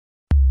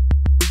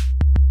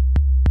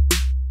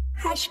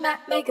Hashmap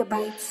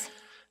Megabytes.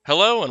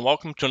 Hello and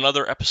welcome to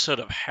another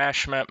episode of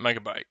Hashmap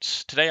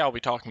Megabytes. Today I'll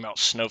be talking about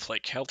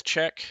Snowflake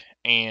Healthcheck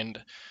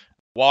and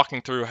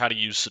walking through how to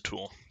use the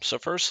tool. So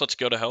first let's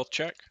go to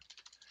Healthcheck.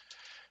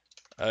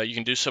 You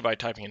can do so by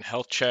typing in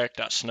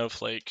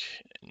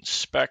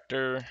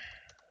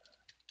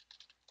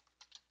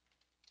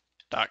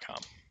healthcheck.snowflakeinspector.com.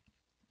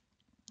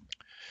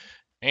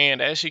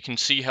 And as you can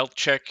see,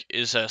 Healthcheck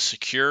is a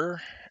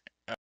secure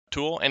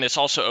tool and it's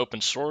also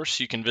open source.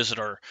 You can visit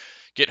our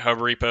GitHub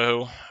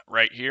repo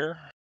right here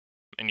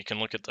and you can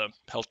look at the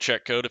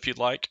Healthcheck code if you'd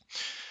like.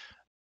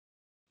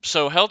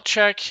 So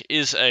Healthcheck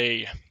is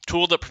a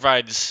tool that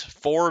provides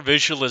 4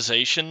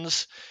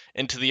 visualizations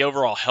into the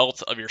overall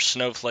health of your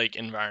Snowflake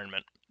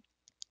environment.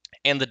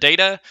 And the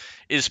data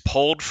is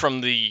pulled from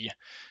the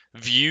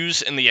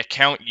views in the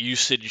account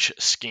usage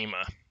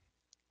schema.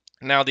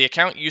 Now, the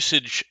account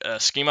usage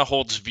schema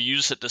holds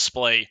views that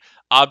display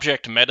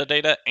object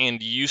metadata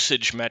and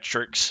usage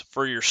metrics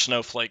for your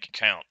Snowflake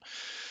account.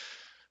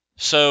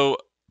 So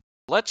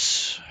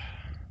let's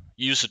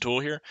use the tool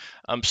here.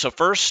 So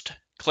first,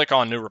 click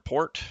on New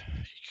Report.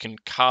 You can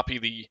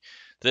copy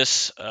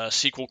this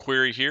SQL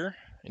query here,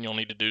 and you'll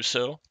need to do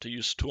so to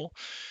use the tool.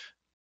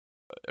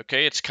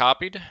 Okay, it's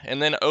copied,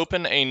 and then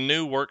open a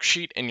new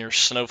worksheet in your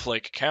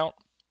Snowflake account,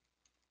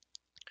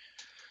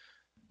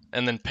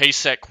 and then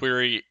paste that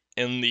query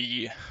in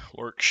the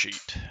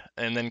worksheet,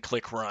 and then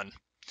click Run.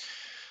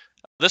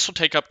 This will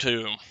take up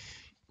to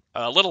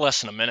a little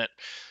less than a minute,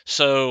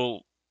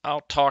 so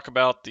I'll talk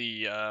about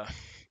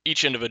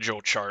each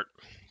individual chart.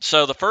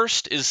 So the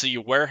first is the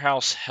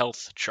warehouse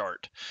health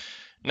chart.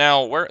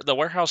 Now, the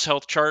warehouse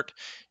health chart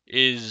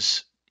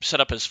is set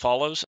up as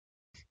follows.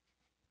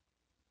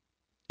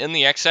 In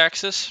the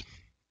x-axis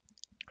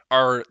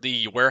are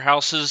the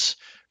warehouses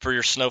for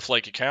your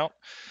Snowflake account,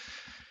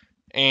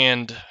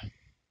 and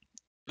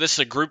this is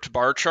a grouped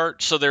bar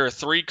chart, so there are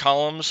 3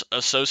 columns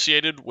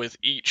associated with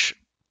each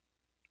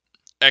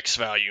X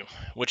value,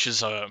 which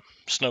is a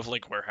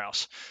Snowflake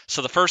warehouse.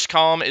 So the first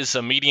column is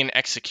the median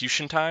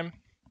execution time,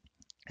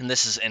 and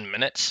this is in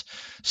minutes.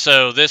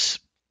 So this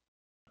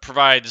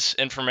provides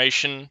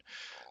information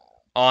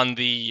on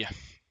the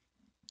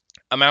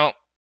amount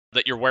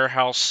that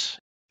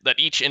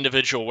each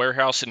individual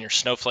warehouse in your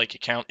Snowflake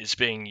account is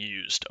being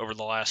used over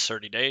the last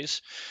 30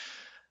 days.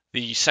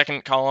 The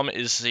second column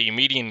is the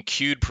median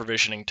queued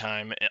provisioning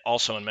time,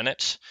 also in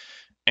minutes.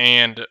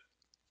 And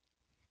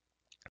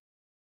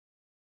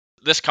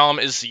this column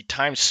is the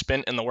time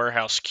spent in the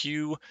warehouse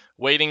queue,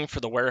 waiting for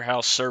the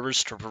warehouse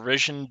servers to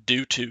provision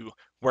due to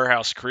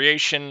warehouse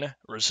creation,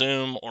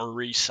 resume, or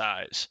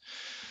resize.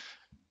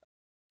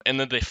 And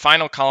then the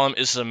final column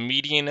is the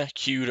median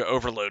queued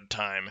overload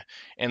time.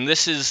 And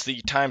this is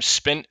the time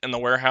spent in the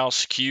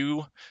warehouse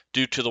queue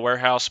due to the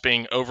warehouse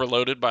being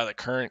overloaded by the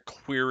current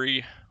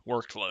query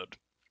workload.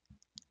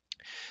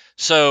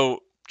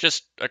 So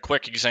just a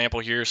quick example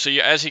here. So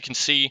as you can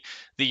see,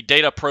 the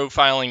data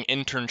profiling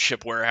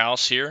internship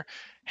warehouse here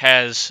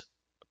has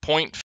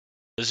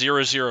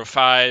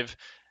 0.005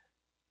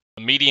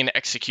 median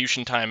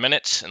execution time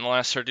minutes in the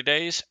last 30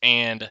 days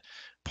and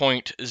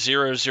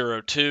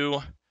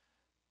 0.002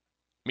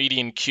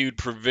 median queued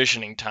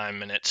provisioning time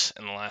minutes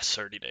in the last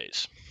 30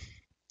 days.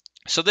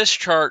 So this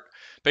chart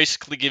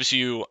basically gives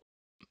you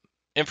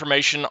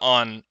information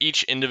on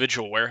each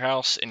individual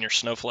warehouse in your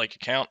Snowflake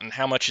account and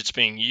how much it's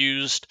being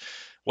used,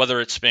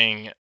 whether it's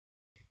being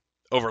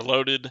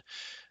overloaded,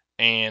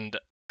 and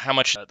how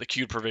much the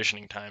queued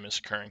provisioning time is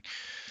occurring.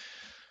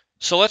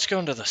 So let's go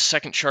into the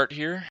second chart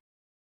here,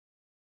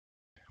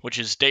 which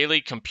is daily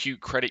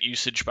compute credit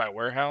usage by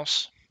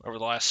warehouse over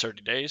the last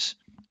 30 days.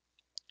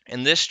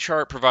 And this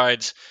chart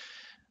provides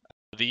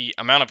the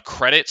amount of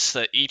credits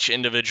that each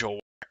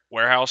individual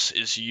warehouse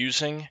is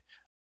using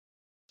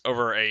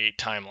over a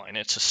timeline.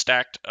 It's a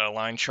stacked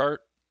line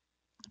chart.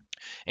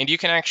 And you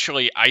can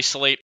actually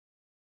isolate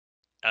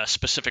a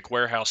specific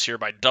warehouse here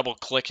by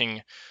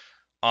double-clicking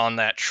on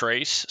that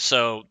trace.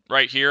 So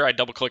right here, I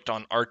double-clicked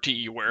on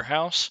RTE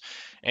warehouse.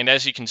 And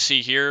as you can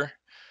see here,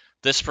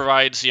 this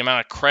provides the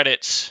amount of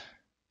credits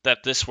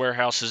that this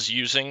warehouse is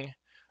using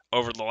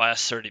over the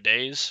last 30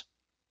 days.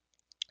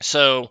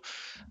 So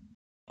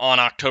on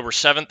October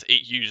 7th,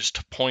 it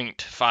used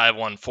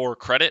 0.514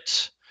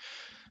 credits.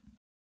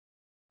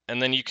 And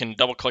then you can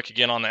double click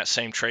again on that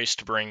same trace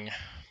to bring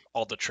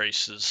all the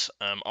traces,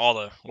 all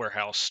the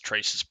warehouse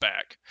traces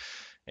back.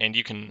 And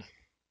you can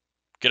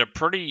get a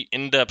pretty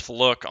in-depth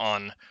look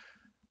on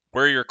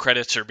where your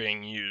credits are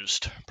being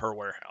used per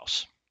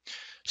warehouse.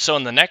 So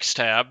in the next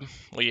tab,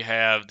 we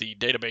have the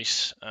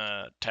database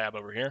tab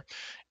over here,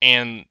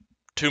 and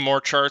 2 more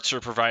charts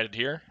are provided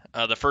here.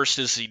 The first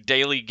is the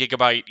daily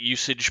gigabyte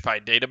usage by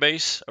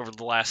database over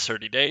the last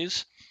 30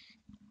 days.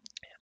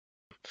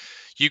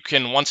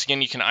 Once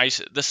again,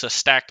 this is a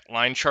stacked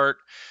line chart,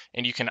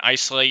 and you can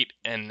isolate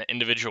an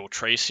individual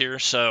trace here.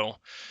 So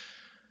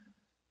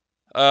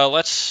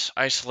let's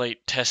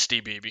isolate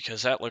TestDB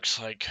because that looks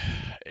like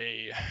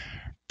a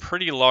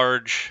pretty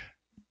large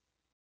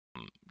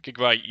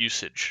gigabyte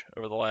usage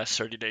over the last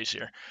 30 days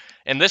here.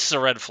 And this is a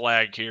red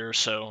flag here,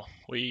 so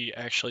we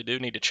actually do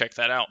need to check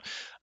that out.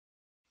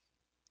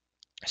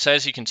 So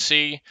as you can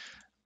see,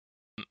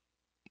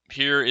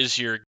 here is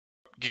your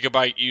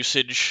gigabyte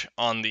usage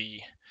on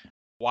the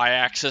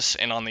y-axis,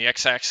 and on the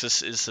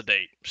x-axis is the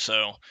date.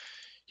 So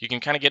you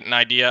can kind of get an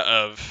idea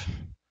of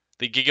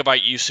the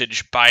gigabyte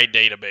usage by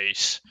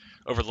database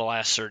over the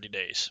last 30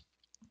 days.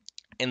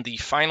 And the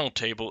final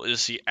table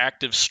is the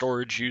active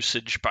storage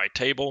usage by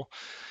table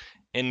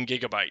in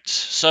gigabytes.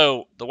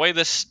 So the way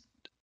this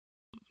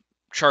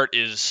chart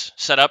is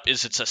set up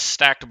is it's a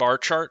stacked bar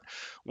chart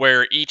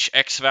where each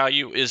X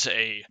value is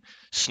a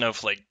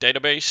Snowflake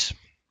database.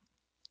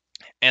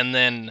 And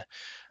then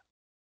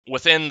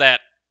within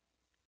that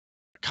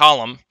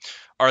column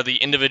are the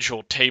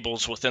individual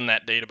tables within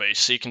that database.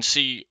 So you can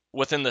see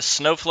within the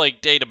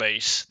Snowflake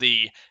database,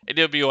 the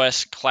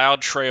AWS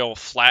CloudTrail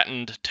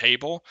flattened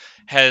table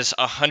has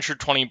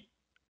 120.68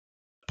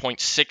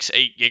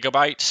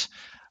 gigabytes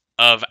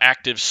of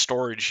active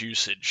storage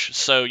usage.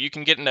 So you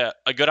can get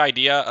a good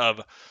idea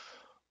of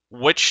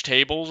which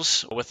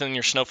tables within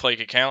your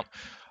Snowflake account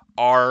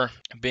are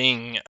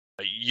being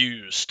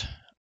used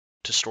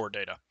to store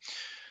data.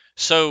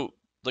 So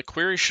the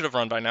query should have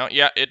run by now.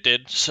 Yeah, it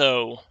did.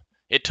 So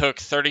it took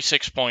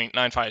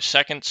 36.95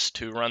 seconds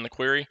to run the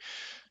query.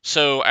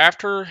 So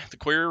after the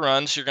query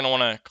runs, you're going to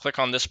want to click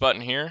on this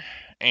button here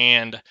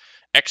and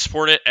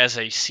export it as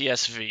a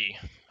CSV.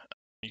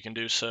 You can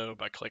do so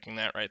by clicking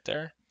that right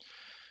there.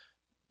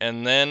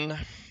 And then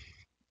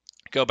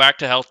go back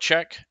to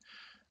Healthcheck.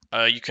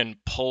 You can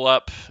pull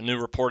up new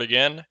report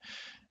again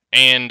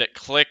and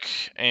click,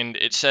 and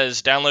it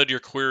says download your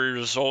query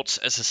results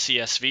as a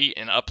CSV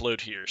and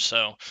upload here.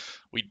 So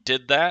we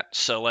did that.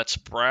 So let's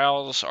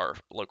browse our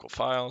local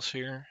files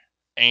here,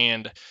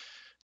 and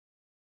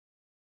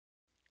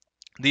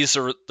these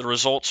are the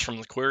results from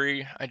the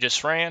query I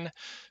just ran.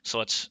 So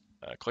let's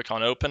click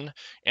on open,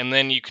 and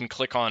then you can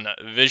click on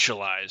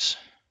visualize.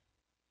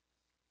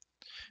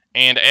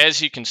 And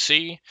as you can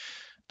see,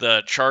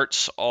 the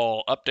charts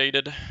all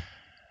updated,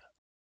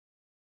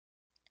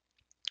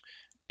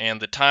 and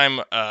the time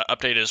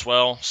updated as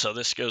well. So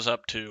this goes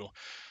up to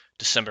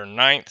December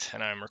 9th,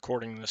 and I'm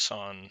recording this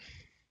on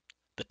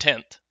the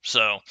 10th.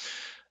 So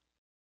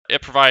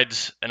it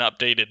provides an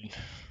updated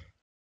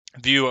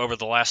view over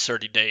the last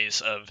 30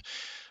 days of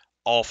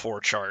all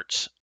 4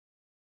 charts.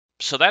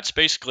 So that's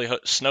basically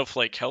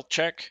Snowflake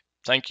Healthcheck.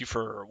 Thank you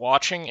for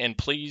watching, and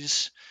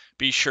please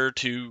be sure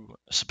to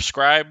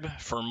subscribe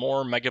for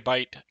more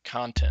Megabyte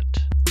content.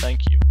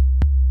 Thank you.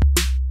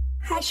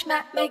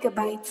 Hashmap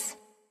Megabytes.